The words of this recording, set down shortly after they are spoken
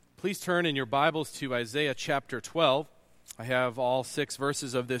Please turn in your Bibles to Isaiah chapter 12. I have all 6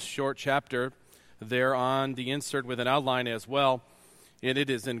 verses of this short chapter there on the insert with an outline as well. And it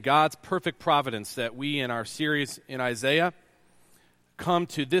is in God's perfect providence that we, in our series in Isaiah, come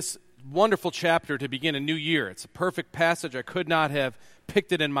to this wonderful chapter to begin a new year. It's a perfect passage. I could not have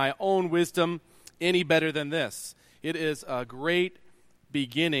picked it in my own wisdom any better than this. It is a great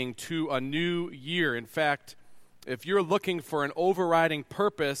beginning to a new year. In fact, if you're looking for an overriding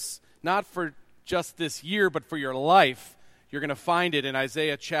purpose, not for just this year, but for your life, you're going to find it in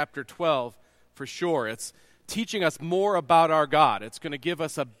Isaiah chapter 12 for sure. It's teaching us more about our God. It's going to give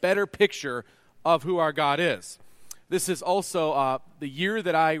us a better picture of who our God is. This is also the year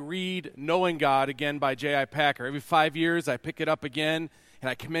that I read Knowing God again by J.I. Packer. Every 5 years I pick it up again, and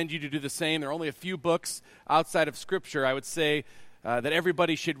I commend you to do the same. There are only a few books outside of Scripture, I would say, that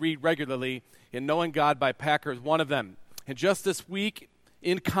everybody should read regularly, and Knowing God by Packer is one of them. And just this week,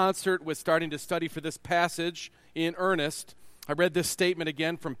 in concert with starting to study for this passage in earnest, I read this statement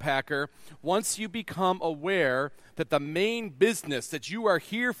again from Packer. Once you become aware that the main business that you are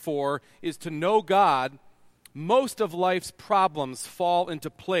here for is to know God, most of life's problems fall into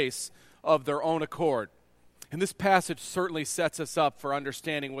place of their own accord. And this passage certainly sets us up for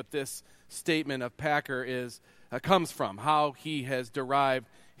understanding what this statement of Packer comes from, how he has derived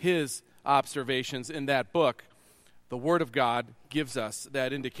his observations in that book. The Word of God gives us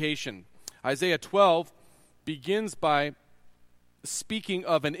that indication. Isaiah 12 begins by speaking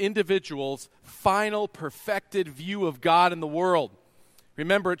of an individual's final perfected view of God in the world.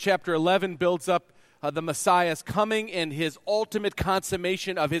 Remember, chapter 11 builds up the Messiah's coming and his ultimate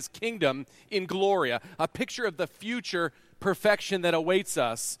consummation of his kingdom in glory, a picture of the future perfection that awaits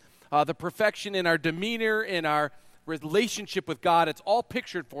us, the perfection in our demeanor, in our relationship with God. It's all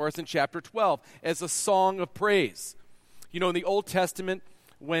pictured for us in chapter 12 as a song of praise. You know, in the Old Testament,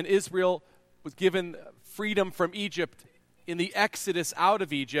 when Israel was given freedom from Egypt, in the Exodus out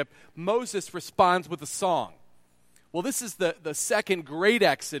of Egypt, Moses responds with a song. Well, this is the second great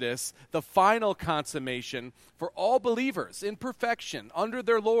Exodus, the final consummation for all believers in perfection under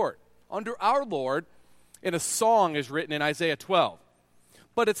their Lord, under our Lord, and a song is written in Isaiah 12.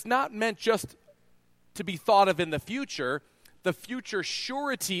 But it's not meant just to be thought of in the future. The future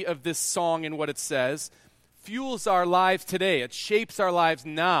surety of this song and what it says fuels our lives today. It shapes our lives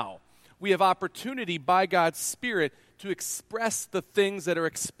now. We have opportunity by God's Spirit to express the things that are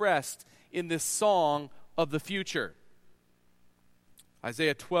expressed in this song of the future.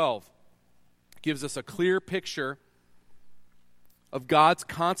 Isaiah 12 gives us a clear picture of God's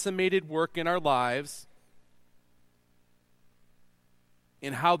consummated work in our lives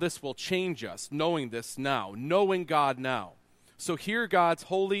and how this will change us, knowing this now, knowing God now. So hear God's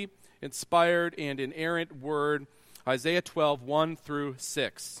holy, inspired, and inerrant word, Isaiah 12, 1 through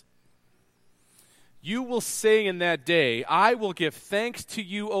 6. You will say in that day, I will give thanks to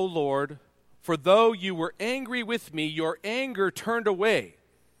you, O Lord, for though you were angry with me, your anger turned away,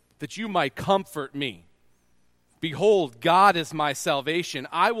 that you might comfort me. Behold, God is my salvation.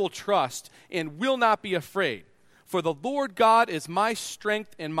 I will trust and will not be afraid. For the Lord God is my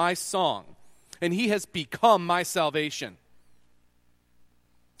strength and my song, and he has become my salvation.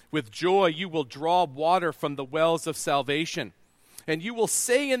 With joy you will draw water from the wells of salvation. And you will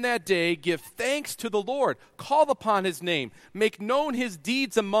say in that day, give thanks to the Lord, call upon his name, make known his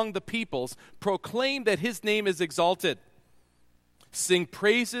deeds among the peoples, proclaim that his name is exalted. Sing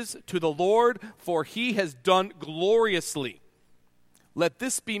praises to the Lord, for he has done gloriously. Let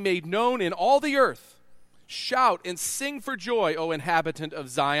this be made known in all the earth. Shout and sing for joy, O inhabitant of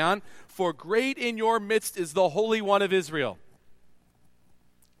Zion, for great in your midst is the Holy One of Israel.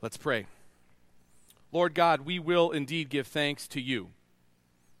 Let's pray. Lord God, we will indeed give thanks to you.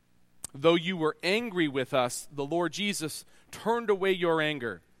 Though you were angry with us, the Lord Jesus turned away your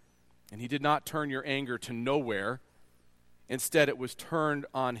anger, and he did not turn your anger to nowhere. Instead, it was turned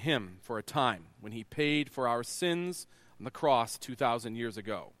on him for a time when he paid for our sins on the cross 2,000 years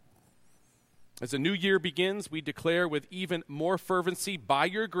ago. As a new year begins, we declare with even more fervency by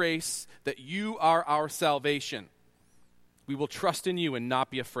your grace that you are our salvation. We will trust in you and not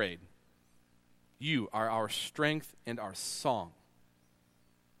be afraid. You are our strength and our song.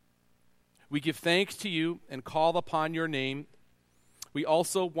 We give thanks to you and call upon your name. We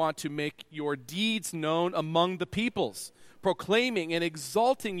also want to make your deeds known among the peoples, proclaiming and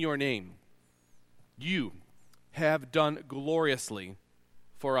exalting your name. You have done gloriously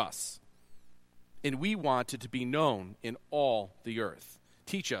for us, and we want it to be known in all the earth.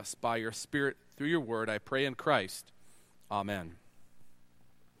 Teach us by your Spirit through your word, I pray in Christ. Amen.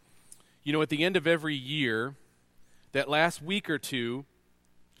 You know, at the end of every year, that last week or two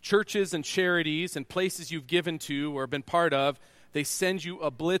churches and charities and places you've given to or been part of, they send you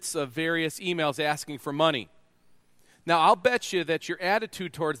a blitz of various emails asking for money. Now, I'll bet you that your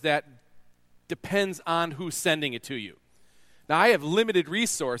attitude towards that depends on who's sending it to you. Now, I have limited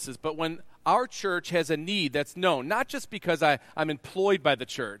resources, but when our church has a need that's known, not just because I'm employed by the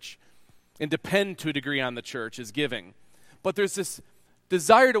church and depend to a degree on the church as giving, but there's this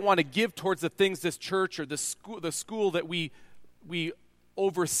desire to want to give towards the things this church or the school that we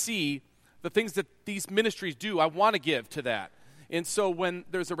oversee, the things that these ministries do, I want to give to that. And so when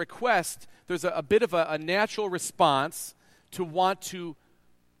there's a request, there's a bit of a natural response to want to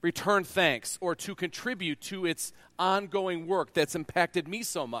return thanks or to contribute to its ongoing work that's impacted me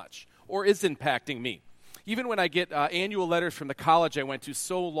so much or is impacting me. Even when I get annual letters from the college I went to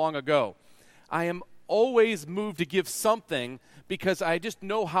so long ago, I am always moved to give something because I just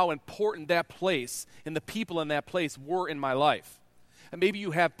know how important that place and the people in that place were in my life. And maybe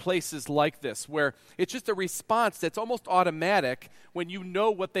you have places like this where it's just a response that's almost automatic when you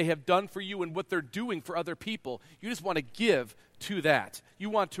know what they have done for you and what they're doing for other people. You just want to give to that. You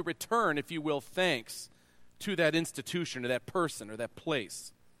want to return, if you will, thanks to that institution or that person or that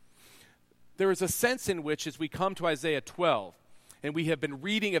place. There is a sense in which, as we come to Isaiah 12, and we have been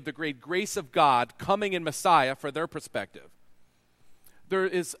reading of the great grace of God coming in Messiah for their perspective, there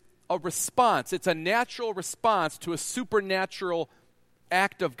is a response. It's a natural response to a supernatural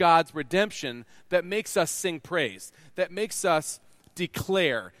act of God's redemption that makes us sing praise, that makes us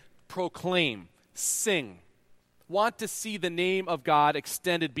declare, proclaim, sing, want to see the name of God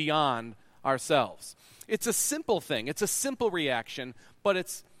extended beyond ourselves. It's a simple thing. It's a simple reaction, but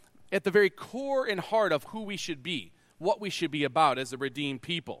it's at the very core and heart of who we should be, what we should be about as a redeemed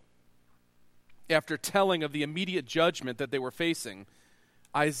people. After telling of the immediate judgment that they were facing,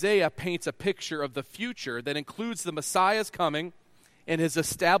 Isaiah paints a picture of the future that includes the Messiah's coming and his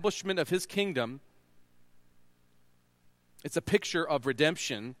establishment of his kingdom. It's a picture of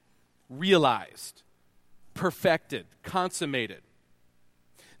redemption realized, perfected, consummated.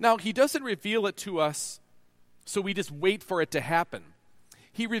 Now, he doesn't reveal it to us so we just wait for it to happen.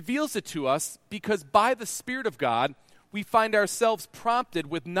 He reveals it to us because by the Spirit of God, we find ourselves prompted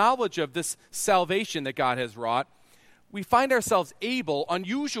with knowledge of this salvation that God has wrought. We find ourselves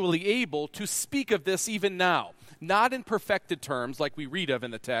unusually able, to speak of this even now. Not in perfected terms like we read of in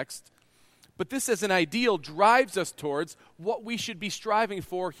the text, but this as an ideal drives us towards what we should be striving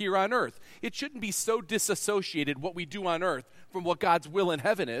for here on earth. It shouldn't be so disassociated what we do on earth from what God's will in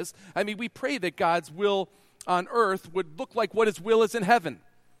heaven is. I mean, we pray that God's will on earth would look like what his will is in heaven.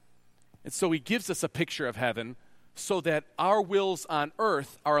 And so he gives us a picture of heaven so that our wills on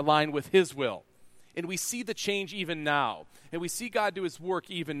earth are aligned with his will. And we see the change even now. And we see God do his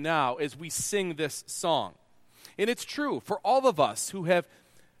work even now as we sing this song. And it's true for all of us who have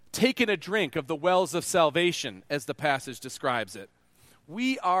taken a drink of the wells of salvation, as the passage describes it.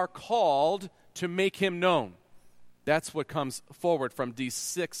 We are called to make him known. That's what comes forward from these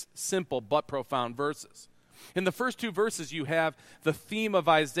 6 simple but profound verses. In the first 2 verses, you have the theme of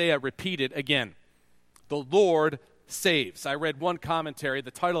Isaiah repeated again. The Lord saves. I read one commentary,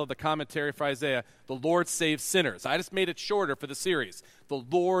 the title of the commentary for Isaiah, The Lord Saves Sinners. I just made it shorter for the series. The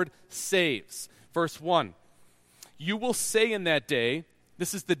Lord saves. Verse 1. You will say in that day,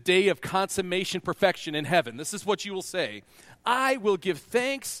 this is the day of consummation perfection in heaven. This is what you will say. I will give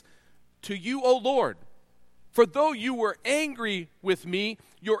thanks to you, O Lord. For though you were angry with me,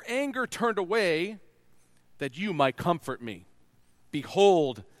 your anger turned away that you might comfort me.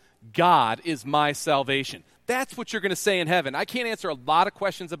 Behold, God is my salvation. That's what you're going to say in heaven. I can't answer a lot of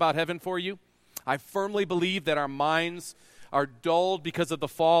questions about heaven for you. I firmly believe that our minds are dulled because of the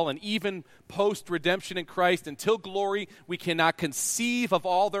fall, and even post-redemption in Christ, until glory, we cannot conceive of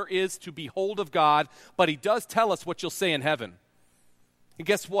all there is to behold of God, but he does tell us what you'll say in heaven. And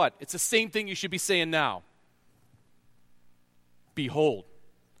guess what? It's the same thing you should be saying now. Behold,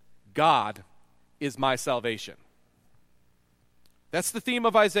 God is my salvation. That's the theme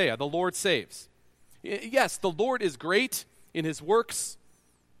of Isaiah. The Lord saves. Yes, the Lord is great in his works,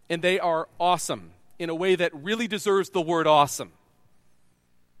 and they are awesome in a way that really deserves the word awesome.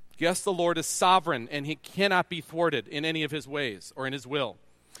 Yes, the Lord is sovereign, and he cannot be thwarted in any of his ways or in his will.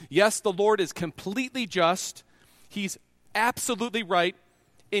 Yes, the Lord is completely just. He's absolutely right,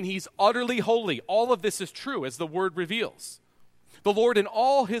 and he's utterly holy. All of this is true, as the word reveals. The Lord in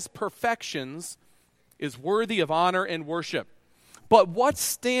all his perfections is worthy of honor and worship. But what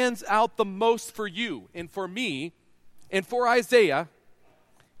stands out the most for you and for me and for Isaiah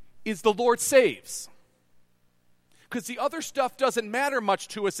is the Lord saves. Because the other stuff doesn't matter much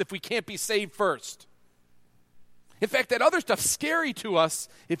to us if we can't be saved first. In fact, that other stuff's scary to us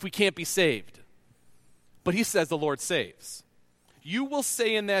if we can't be saved. But he says the Lord saves. You will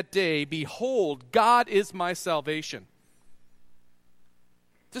say in that day, behold, God is my salvation.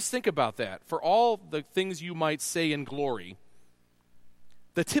 Just think about that. For all the things you might say in glory,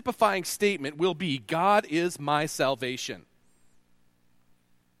 the typifying statement will be, God is my salvation.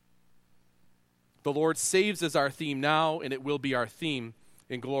 The Lord saves is our theme now, and it will be our theme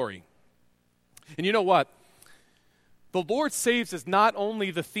in glory. And you know what? The Lord saves is not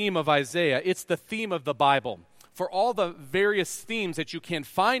only the theme of Isaiah, it's the theme of the Bible. For all the various themes that you can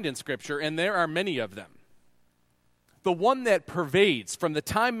find in Scripture, and there are many of them, the one that pervades from the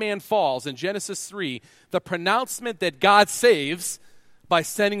time man falls in Genesis 3, the pronouncement that God saves by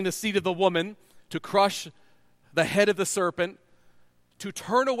sending the seed of the woman to crush the head of the serpent, to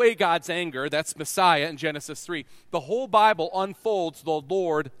turn away God's anger, that's Messiah in Genesis 3. The whole Bible unfolds, the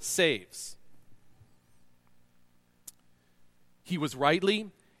Lord saves. He was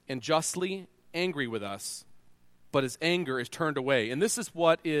rightly and justly angry with us, but his anger is turned away. And this is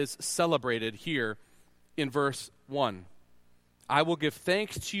what is celebrated here in verse 1. I will give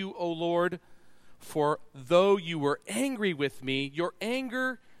thanks to you, O Lord, for though you were angry with me, your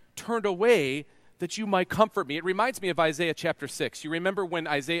anger turned away that you might comfort me. It reminds me of Isaiah chapter 6. You remember when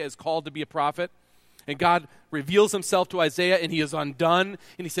Isaiah is called to be a prophet? And God reveals himself to Isaiah, and he is undone.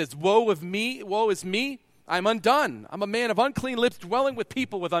 And he says, woe is me, I'm undone. I'm a man of unclean lips, dwelling with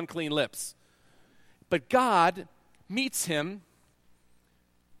people with unclean lips. But God meets him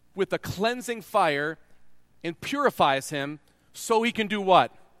with a cleansing fire and purifies him so he can do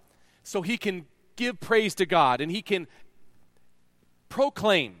what? So he can give praise to God, and he can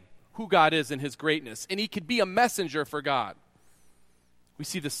proclaim who God is and his greatness, and he could be a messenger for God. We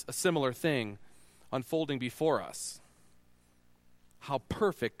see a similar thing unfolding before us. How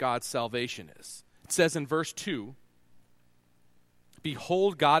perfect God's salvation is. It says in verse 2,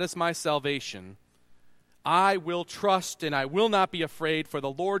 behold, God is my salvation. I will trust and I will not be afraid, for the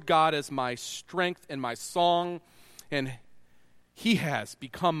Lord God is my strength and my song, and he has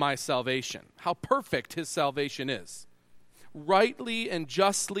become my salvation. How perfect his salvation is. Rightly and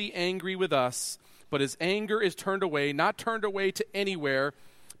justly angry with us, but his anger is turned away, not turned away to anywhere,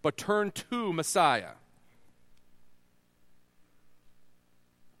 but turned to Messiah.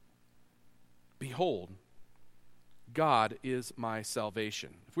 Behold, God is my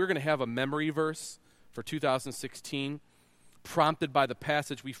salvation. If we're going to have a memory verse for 2016, prompted by the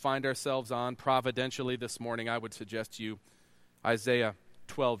passage we find ourselves on providentially this morning, I would suggest to you Isaiah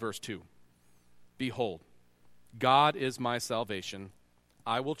 12, verse 2. Behold, God is my salvation.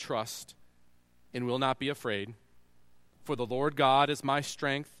 I will trust and will not be afraid. For the Lord God is my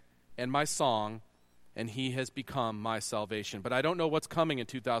strength and my song, and he has become my salvation. But I don't know what's coming in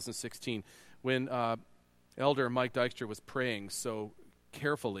 2016. When Elder Mike Dykstra was praying so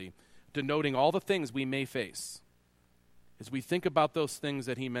carefully, denoting all the things we may face, as we think about those things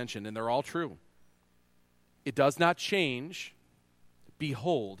that he mentioned, and they're all true, it does not change.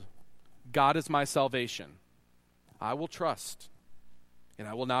 Behold, God is my salvation. I will trust, and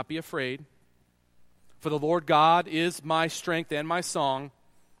I will not be afraid. For the Lord God is my strength and my song,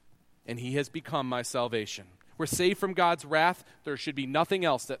 and he has become my salvation. We're saved from God's wrath. There should be nothing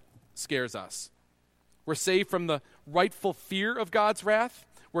else that scares us. We're saved from the rightful fear of God's wrath.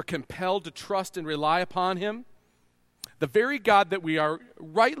 We're compelled to trust and rely upon him. The very God that we are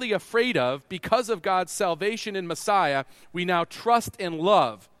rightly afraid of because of God's salvation in Messiah, we now trust and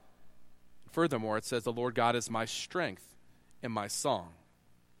love. Furthermore, it says, the Lord God is my strength and my song.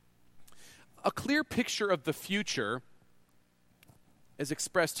 A clear picture of the future, as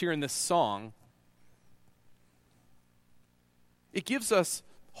expressed here in this song, it gives us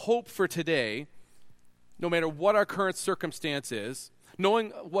hope for today, no matter what our current circumstance is, knowing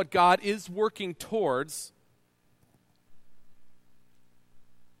what God is working towards.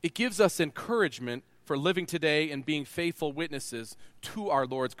 It gives us encouragement for living today and being faithful witnesses to our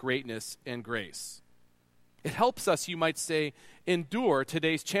Lord's greatness and grace. It helps us, you might say, endure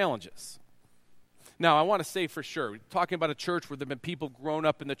today's challenges. Now, I want to say for sure, we're talking about a church where there have been people grown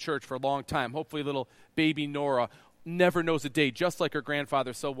up in the church for a long time. Hopefully little baby Nora never knows a day, just like her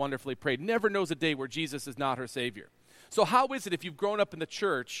grandfather so wonderfully prayed, never knows a day where Jesus is not her Savior. So how is it if you've grown up in the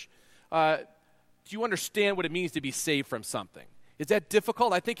church, do you understand what it means to be saved from something? Is that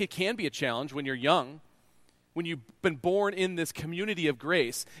difficult? I think it can be a challenge when you're young, when you've been born in this community of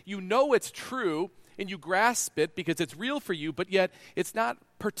grace. You know it's true, and you grasp it because it's real for you, but yet it's not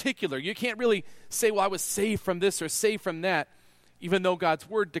particular. You can't really say, well, I was saved from this or saved from that, even though God's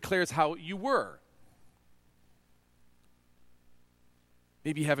word declares how you were.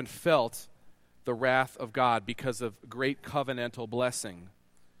 Maybe you haven't felt the wrath of God because of great covenantal blessing,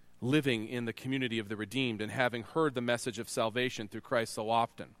 living in the community of the redeemed and having heard the message of salvation through Christ so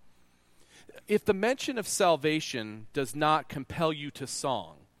often. If the mention of salvation does not compel you to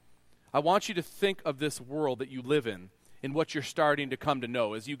song, I want you to think of this world that you live in and what you're starting to come to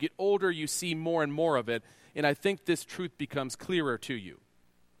know. As you get older, you see more and more of it, and I think this truth becomes clearer to you.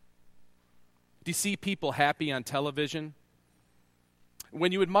 Do you see people happy on television?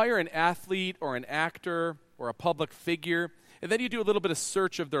 When you admire an athlete or an actor or a public figure, and then you do a little bit of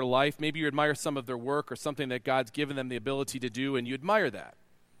search of their life, maybe you admire some of their work or something that God's given them the ability to do, and you admire that,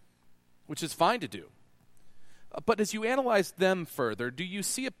 which is fine to do. But as you analyze them further, do you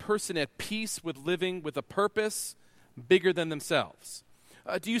see a person at peace with living with a purpose bigger than themselves?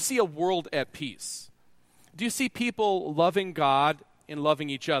 Do you see a world at peace? Do you see people loving God and loving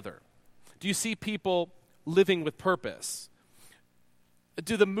each other? Do you see people living with purpose?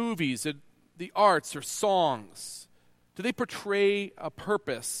 Do the movies, the arts, or songs, do they portray a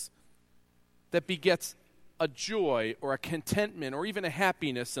purpose that begets a joy or a contentment or even a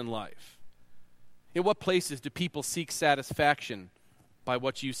happiness in life? In what places do people seek satisfaction by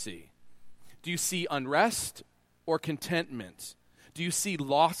what you see? Do you see unrest or contentment? Do you see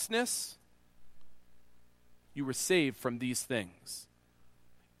lostness? You were saved from these things.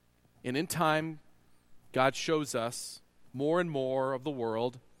 And in time, God shows us more and more of the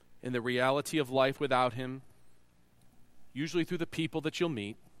world and the reality of life without Him, usually through the people that you'll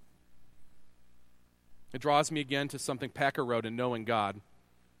meet. It draws me again to something Packer wrote in Knowing God.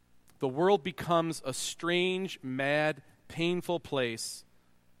 The world becomes a strange, mad, painful place,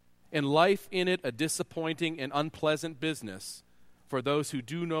 and life in it a disappointing and unpleasant business for those who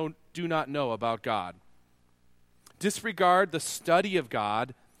do not know about God. Disregard the study of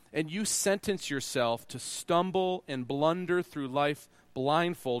God, and you sentence yourself to stumble and blunder through life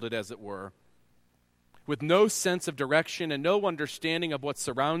blindfolded, as it were, with no sense of direction and no understanding of what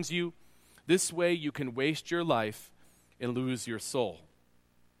surrounds you. This way you can waste your life and lose your soul.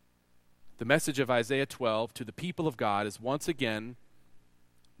 The message of Isaiah 12 to the people of God is once again,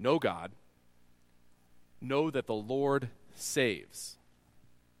 know God, know that the Lord saves.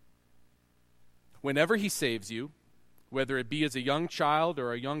 Whenever He saves you, whether it be as a young child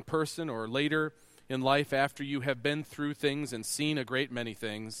or a young person or later in life after you have been through things and seen a great many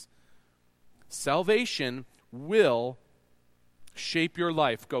things, salvation will shape your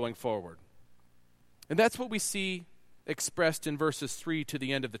life going forward. And that's what we see expressed in verses 3 to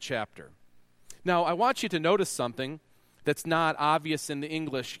the end of the chapter. Now, I want you to notice something that's not obvious in the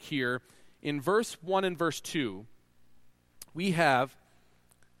English here. In verse 1 and verse 2, we have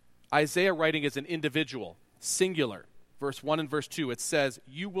Isaiah writing as an individual, singular. Verse 1 and verse 2, it says,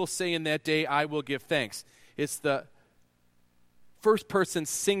 "You will say in that day, I will give thanks." It's the first person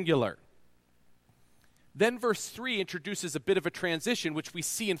singular. Then verse 3 introduces a bit of a transition, which we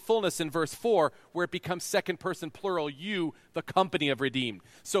see in fullness in verse 4, where it becomes second person plural, you, the company of redeemed.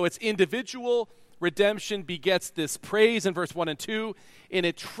 So it's individual redemption begets this praise in verse 1 and 2, and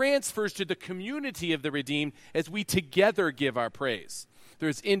it transfers to the community of the redeemed as we together give our praise.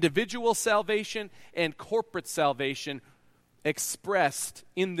 There's individual salvation and corporate salvation expressed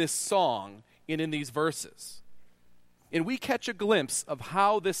in this song and in these verses. And we catch a glimpse of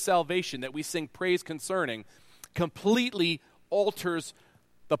how this salvation that we sing praise concerning completely alters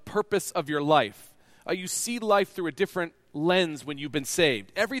the purpose of your life. You see life through a different lens when you've been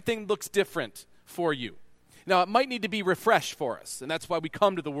saved. Everything looks different for you. Now, it might need to be refreshed for us, and that's why we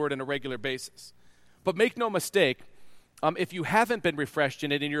come to the Word on a regular basis. But make no mistake, if you haven't been refreshed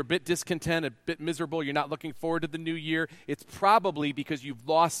in it and you're a bit discontent, a bit miserable, you're not looking forward to the new year, it's probably because you've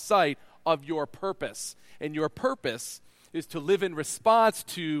lost sight of your purpose. And your purpose is to live in response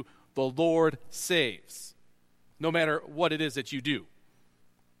to the Lord saves, no matter what it is that you do.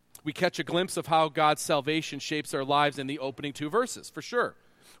 We catch a glimpse of how God's salvation shapes our lives in the opening two verses, for sure.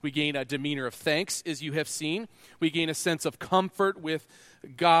 We gain a demeanor of thanks, as you have seen. We gain a sense of comfort with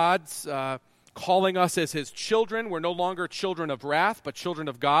God's calling us as His children. We're no longer children of wrath, but children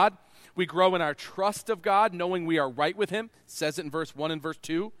of God. We grow in our trust of God, knowing we are right with Him. It says it in verse 1 and verse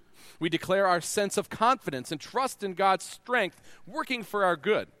 2. We declare our sense of confidence and trust in God's strength working for our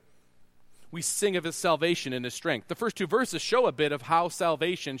good. We sing of His salvation and His strength. The first two verses show a bit of how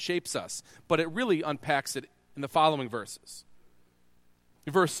salvation shapes us, but it really unpacks it in the following verses.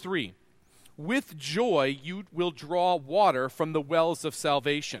 Verse 3, "With joy you will draw water from the wells of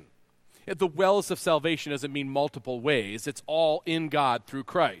salvation." The wells of salvation doesn't mean multiple ways. It's all in God through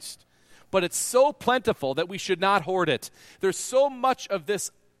Christ. But it's so plentiful that we should not hoard it. There's so much of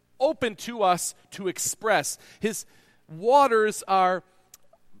this open to us to express. His waters are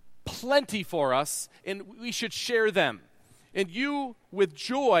plenty for us, and we should share them. And you, with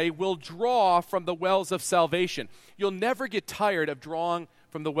joy, will draw from the wells of salvation. You'll never get tired of drawing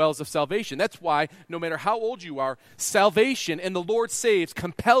from the wells of salvation. That's why, no matter how old you are, salvation and the Lord saves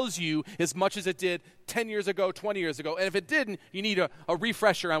compels you as much as it did 10 years ago, 20 years ago. And if it didn't, you need a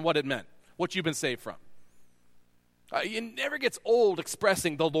refresher on what it meant, what you've been saved from. It never gets old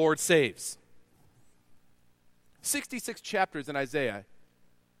expressing the Lord saves. 66 chapters in Isaiah,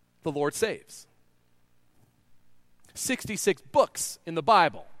 the Lord saves. 66 books in the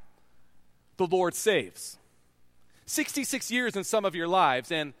Bible, the Lord saves. 66 years in some of your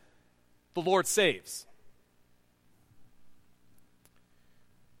lives, and the Lord saves.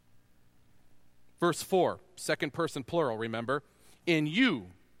 Verse 4, second person plural, remember. In you,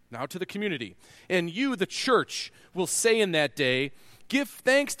 now to the community, and you, the church, will say in that day, give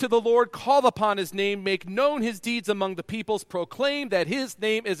thanks to the Lord, call upon his name, make known his deeds among the peoples, proclaim that his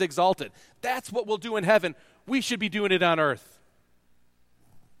name is exalted. That's what we'll do in heaven. We should be doing it on earth.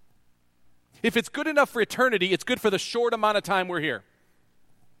 If it's good enough for eternity, it's good for the short amount of time we're here.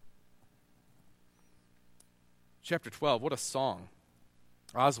 Chapter 12, what a song.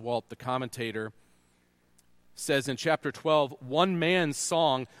 Oswalt, the commentator, says in chapter 12, one man's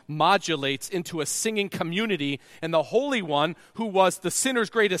song modulates into a singing community, and the Holy One, who was the sinner's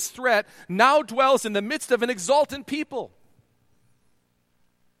greatest threat, now dwells in the midst of an exultant people.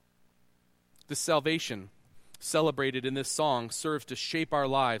 This salvation celebrated in this song serves to shape our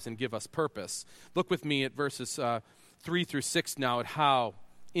lives and give us purpose. Look with me at verses 3 through 6 now at how,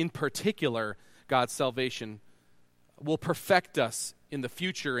 in particular, God's salvation will perfect us in the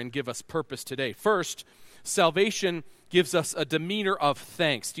future and give us purpose today. First, salvation gives us a demeanor of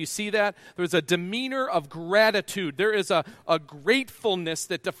thanks. Do you see that? There's a demeanor of gratitude. There is a gratefulness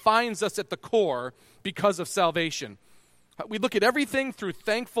that defines us at the core because of salvation. We look at everything through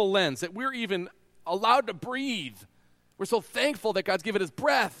thankful lens, that we're even allowed to breathe. We're so thankful that God's given us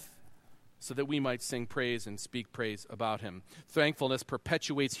breath so that we might sing praise and speak praise about him. Thankfulness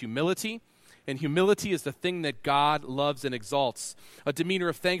perpetuates humility, and humility is the thing that God loves and exalts. A demeanor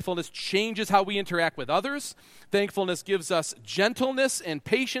of thankfulness changes how we interact with others. Thankfulness gives us gentleness and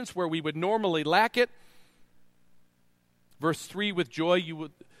patience where we would normally lack it. Verse 3, with joy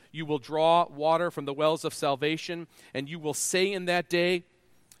you will draw water from the wells of salvation, and you will say in that day,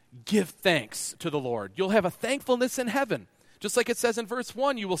 give thanks to the Lord. You'll have a thankfulness in heaven. Just like it says in verse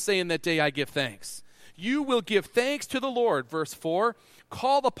 1, you will say in that day, I give thanks. You will give thanks to the Lord. Verse 4,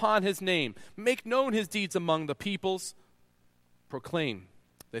 call upon his name. Make known his deeds among the peoples. Proclaim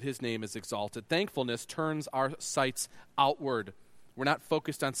that his name is exalted. Thankfulness turns our sights outward. We're not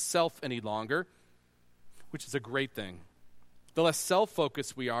focused on self any longer, which is a great thing. The less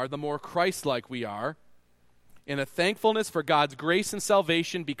self-focused we are, the more Christ-like we are. And a thankfulness for God's grace and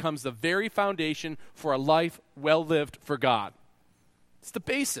salvation becomes the very foundation for a life well lived for God. It's the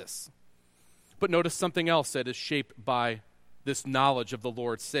basis. But notice something else that is shaped by this knowledge of the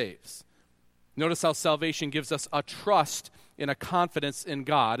Lord saves. Notice how salvation gives us a trust and a confidence in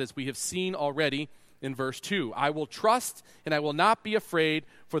God, as we have seen already in verse 2. I will trust and I will not be afraid,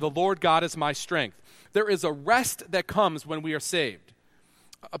 for the Lord God is my strength. There is a rest that comes when we are saved.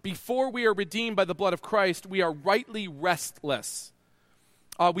 Before we are redeemed by the blood of Christ, we are rightly restless.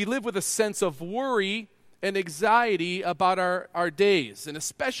 We live with a sense of worry and anxiety about our days, and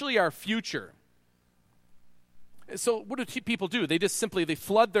especially our future. So what do people do? They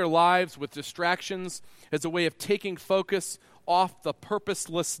flood their lives with distractions as a way of taking focus off the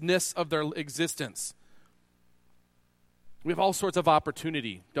purposelessness of their existence. We have all sorts of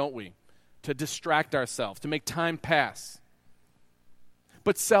opportunity, don't we, to distract ourselves, to make time pass.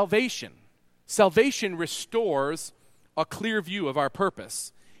 But salvation restores a clear view of our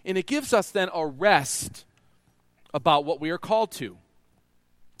purpose, and it gives us then a rest about what we are called to.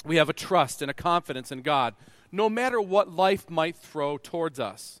 We have a trust and a confidence in God, no matter what life might throw towards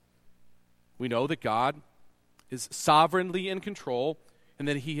us. We know that God is sovereignly in control, and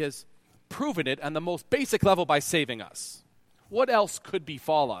that he has proven it on the most basic level by saving us. What else could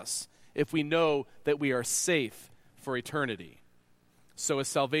befall us if we know that we are safe for eternity? So as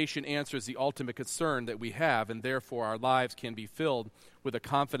salvation answers the ultimate concern that we have, and therefore our lives can be filled with a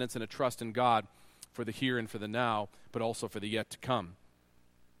confidence and a trust in God for the here and for the now, but also for the yet to come.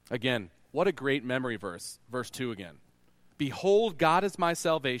 Again, what a great memory verse. Verse 2 again. Behold, God is my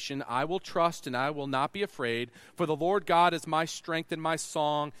salvation. I will trust and I will not be afraid, for the Lord God is my strength and my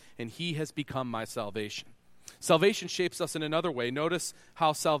song, and he has become my salvation. Salvation shapes us in another way. Notice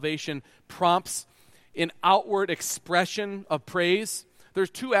how salvation prompts an outward expression of praise. there's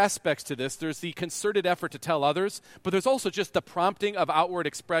two aspects to this. There's the concerted effort to tell others, but there's also just the prompting of outward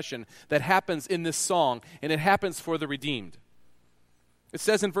expression that happens in this song, and it happens for the redeemed. It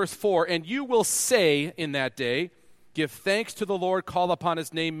says in verse 4, "And you will say in that day, give thanks to the Lord, call upon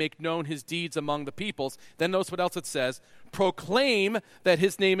his name, make known his deeds among the peoples." Then notice what else it says. Proclaim that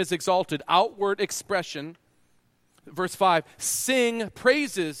his name is exalted, outward expression. Verse 5, "Sing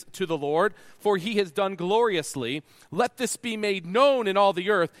praises to the Lord, for he has done gloriously. Let this be made known in all the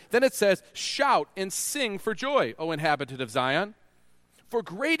earth." Then it says, "Shout and sing for joy, O inhabitant of Zion. For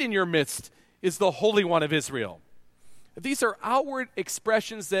great in your midst is the Holy One of Israel." These are outward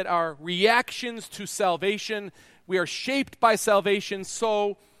expressions that are reactions to salvation. We are shaped by salvation,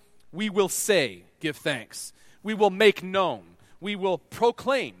 so we will say, give thanks. We will make known. We will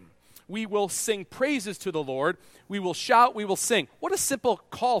proclaim. We will sing praises to the Lord. We will shout. We will sing. What a simple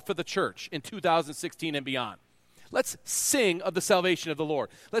call for the church in 2016 and beyond. Let's sing of the salvation of the Lord.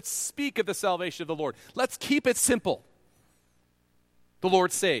 Let's speak of the salvation of the Lord. Let's keep it simple. The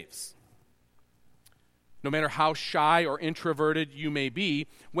Lord saves. No matter how shy or introverted you may be,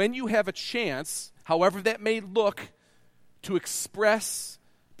 when you have a chance, however that may look, to express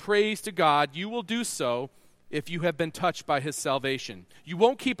praise to God, you will do so if you have been touched by his salvation. You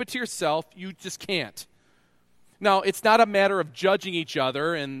won't keep it to yourself. You just can't. Now, it's not a matter of judging each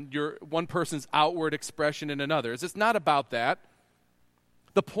other and your one person's outward expression and another's. It's not about that.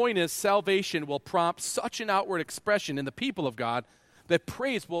 The point is, salvation will prompt such an outward expression in the people of God that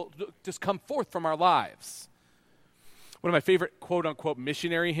praise will just come forth from our lives. One of my favorite quote-unquote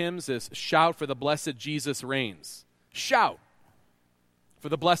missionary hymns is "Shout for the blessed Jesus reigns." Shout for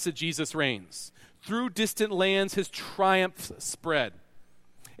the blessed Jesus reigns. Through distant lands his triumphs spread,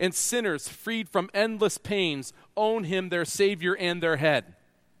 and sinners freed from endless pains own him their Savior and their head.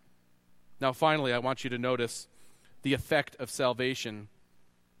 Now finally, I want you to notice the effect of salvation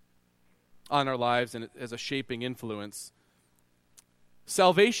on our lives and as a shaping influence.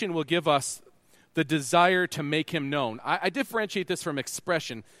 Salvation will give us the desire to make him known. I differentiate this from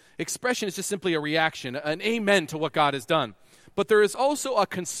expression. Expression is just simply a reaction, an amen to what God has done. But there is also a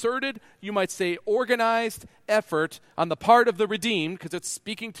concerted, you might say, organized effort on the part of the redeemed, because it's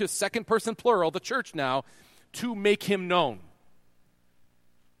speaking to second person plural, the church now, to make him known.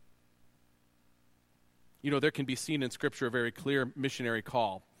 You know, there can be seen in Scripture a very clear missionary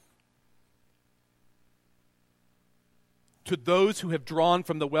call. To those who have drawn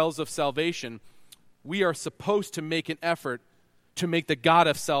from the wells of salvation, we are supposed to make an effort to make the God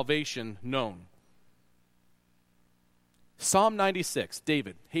of salvation known. Psalm 96,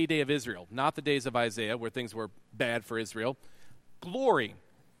 David, heyday of Israel, not the days of Isaiah where things were bad for Israel. Glory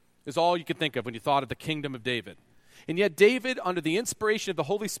is all you could think of when you thought of the kingdom of David. And yet David, under the inspiration of the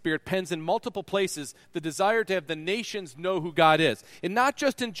Holy Spirit, pens in multiple places the desire to have the nations know who God is. And not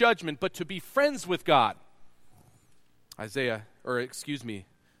just in judgment, but to be friends with God.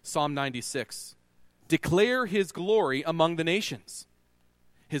 Psalm 96. Declare his glory among the nations,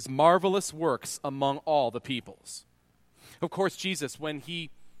 his marvelous works among all the peoples. Of course, Jesus,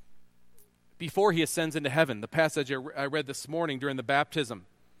 before he ascends into heaven, the passage I read this morning during the baptism,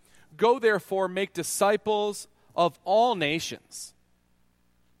 "Go therefore, make disciples of all nations,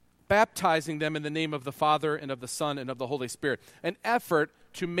 baptizing them in the name of the Father and of the Son and of the Holy Spirit." An effort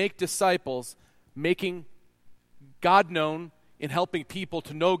to make disciples, making God known in helping people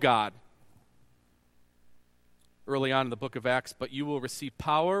to know God. Early on in the book of Acts, "But you will receive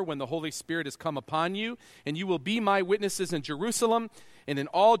power when the Holy Spirit has come upon you, and you will be my witnesses in Jerusalem and in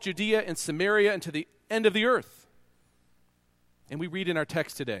all Judea and Samaria and to the end of the earth." And we read in our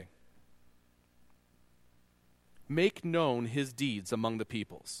text today, "Make known his deeds among the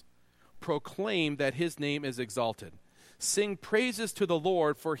peoples. Proclaim that his name is exalted. Sing praises to the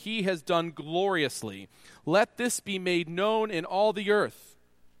Lord, for he has done gloriously. Let this be made known in all the earth.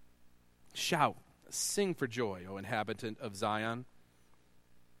 Shout, sing for joy, O inhabitant of Zion.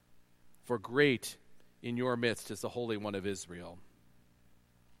 For great in your midst is the Holy One of Israel."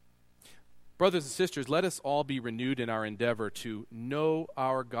 Brothers and sisters, let us all be renewed in our endeavor to know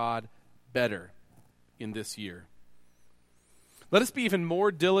our God better in this year. Let us be even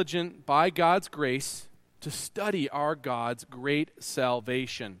more diligent by God's grace to study our God's great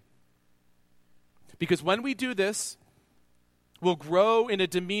salvation. Because when we do this, we'll grow in a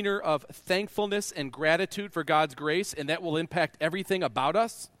demeanor of thankfulness and gratitude for God's grace, and that will impact everything about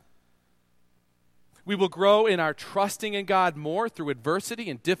us. We will grow in our trusting in God more through adversity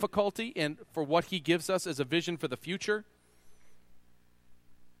and difficulty and for what he gives us as a vision for the future.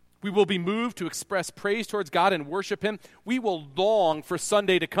 We will be moved to express praise towards God and worship Him. We will long for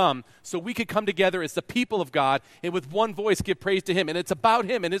Sunday to come so we could come together as the people of God and with one voice give praise to Him. And it's about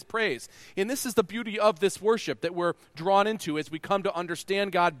Him and His praise. And this is the beauty of this worship that we're drawn into as we come to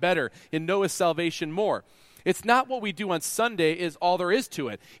understand God better and know His salvation more. It's not what we do on Sunday is all there is to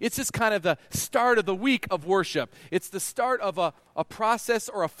it. It's just kind of the start of the week of worship. It's the start of a process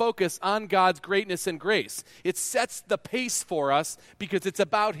or a focus on God's greatness and grace. It sets the pace for us because it's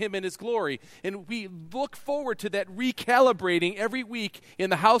about Him and His glory. And we look forward to that recalibrating every week in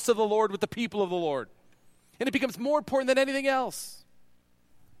the house of the Lord with the people of the Lord. And it becomes more important than anything else.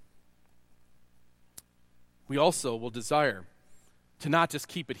 We also will desire to not just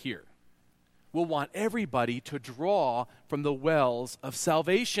keep it here. We'll want everybody to draw from the wells of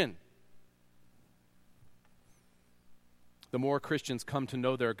salvation. The more Christians come to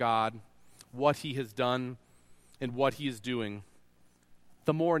know their God, what He has done, and what He is doing,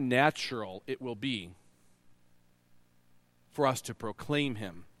 the more natural it will be for us to proclaim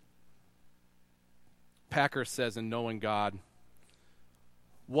Him. Packer says in Knowing God,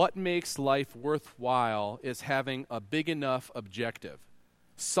 what makes life worthwhile is having a big enough objective.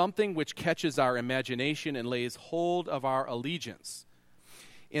 Something which catches our imagination and lays hold of our allegiance.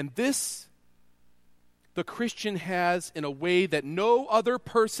 And this, the Christian has in a way that no other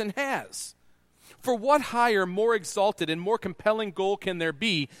person has. For what higher, more exalted, and more compelling goal can there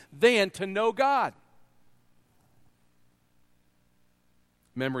be than to know God?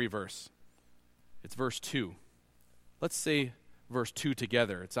 Memory verse. It's verse 2. Let's say verse 2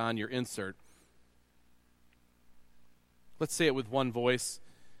 together. It's on your insert. Let's say it with one voice.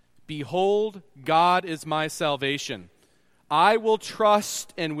 Behold, God is my salvation. I will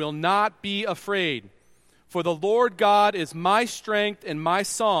trust and will not be afraid. For the Lord God is my strength and my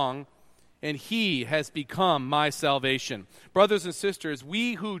song, and He has become my salvation. Brothers and sisters,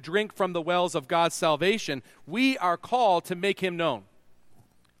 we who drink from the wells of God's salvation, we are called to make Him known.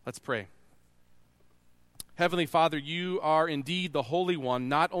 Let's pray. Heavenly Father, You are indeed the Holy One,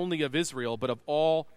 not only of Israel, but of all